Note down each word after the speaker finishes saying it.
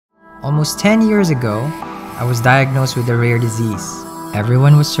Almost 10 years ago, I was diagnosed with a rare disease.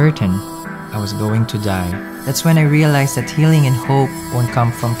 Everyone was certain I was going to die. That's when I realized that healing and hope won't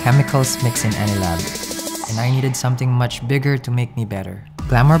come from chemicals mixed in any lab. And I needed something much bigger to make me better.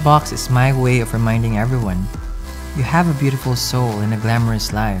 Glamour Box is my way of reminding everyone, you have a beautiful soul and a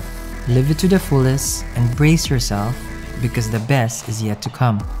glamorous life. Live it to the fullest and brace yourself because the best is yet to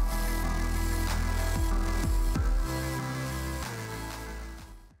come.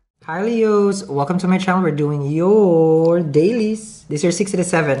 Hi Leos! Welcome to my channel. We're doing your dailies. This is your 6 to the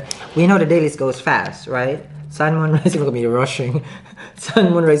 7. We know the dailies goes fast, right? Sun, Moon, Rising, look at me rushing.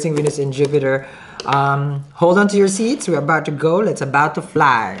 Sun, Moon, Rising, Venus, and Jupiter. Hold on to your seats. We're about to go. Let's about to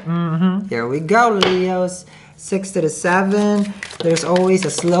fly. Here we go, Leos. 6 to the 7. There's always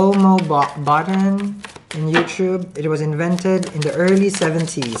a slow-mo button in YouTube. It was invented in the early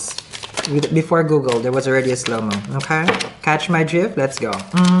 70s. Before Google, there was already a slow-mo. Okay? Catch my drift? Let's go.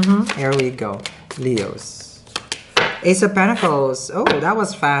 Here we go. Leos. Ace of Pentacles. Oh, that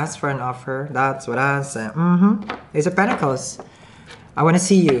was fast for an offer. That's what I said. Ace of Pentacles. I want to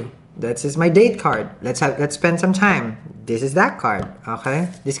see you. This is my date card. Let's spend some time. This is that card. Okay?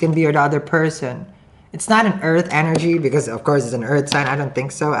 This can be your other person. It's not an earth energy because of course it's an earth sign. I don't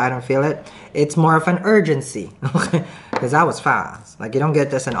think so. I don't feel it. It's more of an urgency. Okay? Because that was fast. Like you don't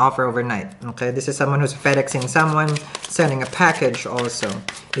get this an offer overnight. Okay? This is someone who's FedExing someone, sending a package also.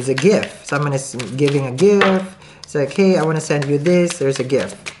 It's a gift. Someone is giving a gift. It's like, hey, I want to send you this. There's a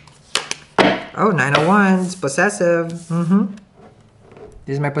gift. Oh, 9 of Wands. Possessive.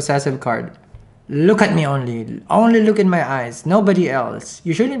 This is my possessive card. Look at me only. Only look in my eyes. Nobody else.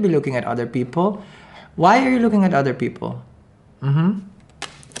 You shouldn't be looking at other people. Why are you looking at other people?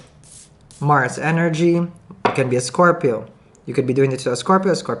 Mars energy. You can be a Scorpio. You could be doing this to a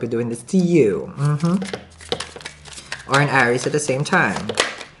Scorpio doing this to you. Or an Aries at the same time.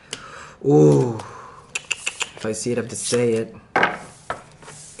 Ooh. If I see it, I have to say it.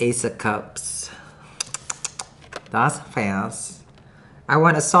 Ace of Cups. That's fast. I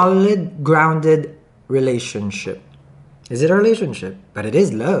want a solid, grounded relationship. Is it a relationship? But it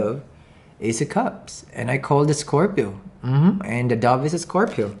is love. Ace of Cups. And I call the Scorpio. And the dove is a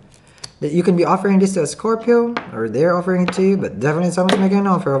Scorpio. You can be offering this to a Scorpio, or they're offering it to you, but definitely someone's making an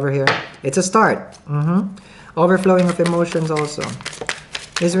offer over here. It's a start. Overflowing of emotions also.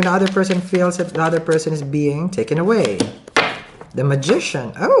 This is when the other person feels that the other person is being taken away. The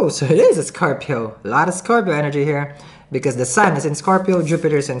Magician. Oh, so it is a Scorpio. A lot of Scorpio energy here. Because the Sun is in Scorpio,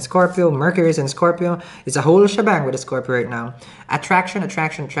 Jupiter is in Scorpio, Mercury is in Scorpio. It's a whole shebang with a Scorpio right now. Attraction,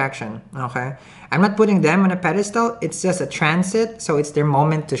 attraction, attraction. Okay? I'm not putting them on a pedestal. It's just a transit. So it's their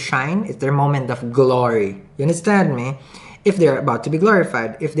moment to shine. It's their moment of glory. You understand me? If they're about to be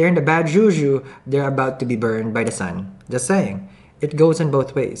glorified. If they're in the bad juju, they're about to be burned by the sun. Just saying. It goes in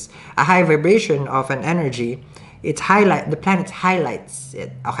both ways. A high vibration of an energy, the planet highlights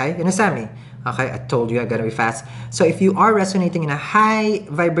it. Okay? You understand me? Okay, I told you I gotta be fast. So if you are resonating in a high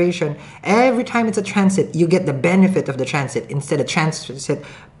vibration, every time it's a transit, you get the benefit of the transit. Instead of transit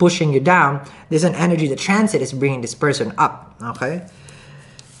pushing you down, there's an energy, the transit is bringing this person up. Okay?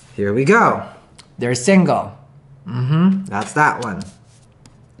 Here we go. They're single. That's that one.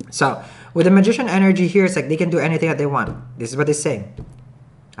 So, with the Magician energy here, it's like they can do anything that they want. This is what they're saying.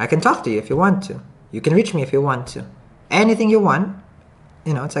 I can talk to you if you want to. You can reach me if you want to. Anything you want.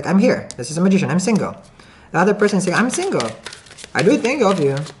 You know, it's like, I'm here. This is a Magician. I'm single. The other person is saying, I'm single. I do think of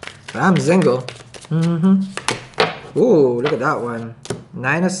you, but I'm single. Ooh, look at that one.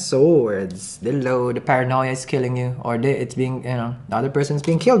 9 of Swords. The paranoia is killing you. Or it's being, the other person is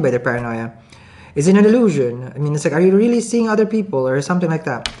being killed by the paranoia. Is it an illusion? I mean, it's like, are you really seeing other people or something like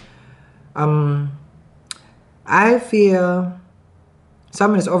that? I feel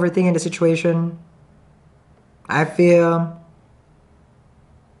someone is overthinking the situation. I feel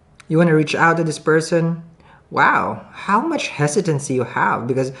you want to reach out to this person. Wow, how much hesitancy you have,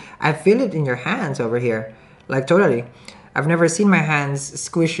 because I feel it in your hands over here. Like totally. I've never seen my hands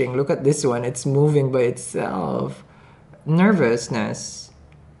squishing. Look at this one. It's moving by itself. Nervousness.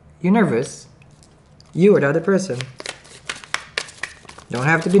 You nervous? You or the other person. Don't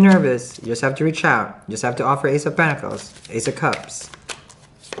have to be nervous. You just have to reach out. You just have to offer Ace of Pentacles. Ace of Cups.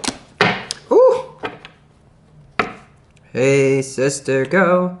 Hey, sister,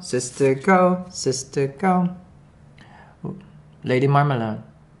 go, sister, go, sister, go. Lady Marmalade.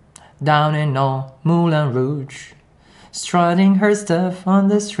 Down in old Moulin Rouge, strutting her stuff on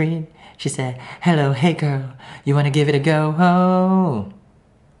the street. She said, hello, hey girl, you wanna give it a go? Oh,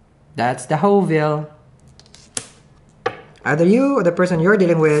 that's the Hoville. Either you or the person you're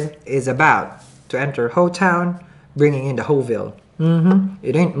dealing with is about to enter Ho Town, bringing in the Hoville.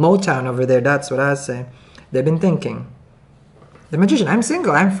 It ain't Motown over there, that's what I say. They've been thinking. The magician, I'm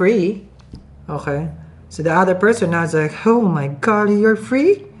single, I'm free. Okay. So the other person now is like, oh my god, you're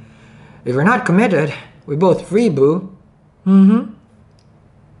free? If we're not committed, we're both free, boo.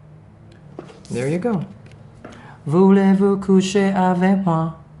 There you go. Voulez-vous coucher avec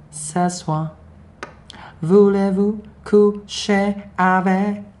moi ce soir? Voulez-vous coucher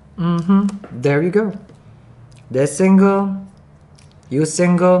avec? There you go. They're single. You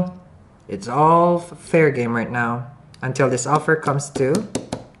single. It's all fair game right now until this offer comes to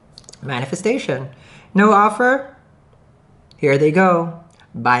manifestation. No offer? Here they go.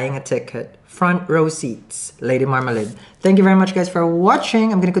 Buying a ticket. Front row seats. Lady Marmalade. Thank you very much, guys, for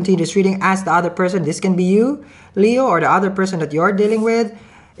watching. I'm going to continue this reading. Ask the other person. This can be you, Leo, or the other person that you're dealing with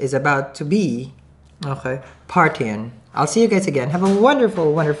is about to be, okay, partying. I'll see you guys again. Have a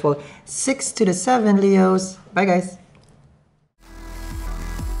wonderful, wonderful 6 to the 7, Leos. Bye, guys.